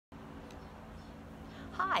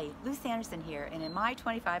Hi, Lou Sanderson here, and in my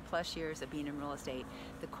 25 plus years of being in real estate,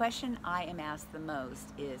 the question I am asked the most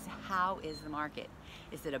is, how is the market?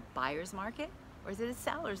 Is it a buyer's market or is it a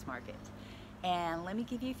seller's market? And let me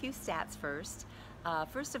give you a few stats first.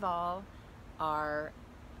 First of all, our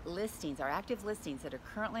listings, our active listings that are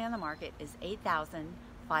currently on the market is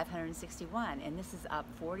 8,561, and this is up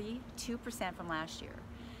 42% from last year.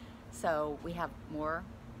 So we have more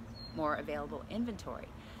available inventory.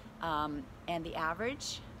 And the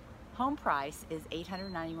average home price is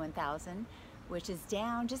 $891,000, which is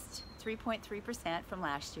down just 3.3% from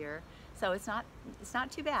last year. So it's not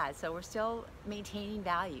too bad. So we're still maintaining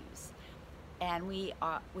values, and we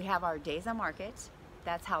have our days on market.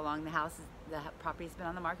 That's how long the property's been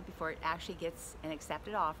on the market before it actually gets an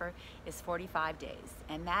accepted offer, is 45 days,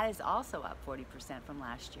 and that is also up 40% from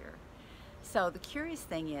last year. So the curious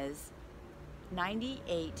thing is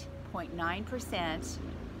 98.9%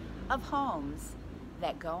 of homes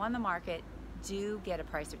that go on the market do get a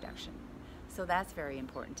price reduction. So that's very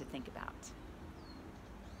important to think about.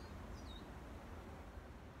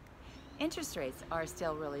 Interest rates are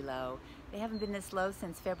still really low. They haven't been this low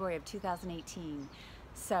since February of 2018.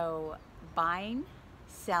 So buying,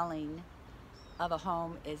 selling of a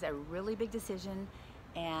home is a really big decision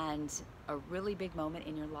and a really big moment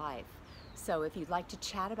in your life. So if you'd like to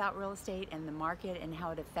chat about real estate and the market and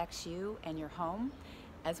how it affects you and your home,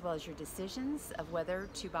 as well as your decisions of whether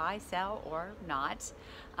to buy, sell, or not,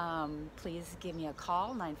 please give me a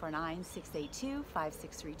call,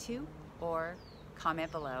 949-682-5632, or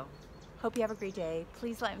comment below. Hope you have a great day.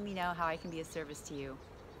 Please let me know how I can be of service to you.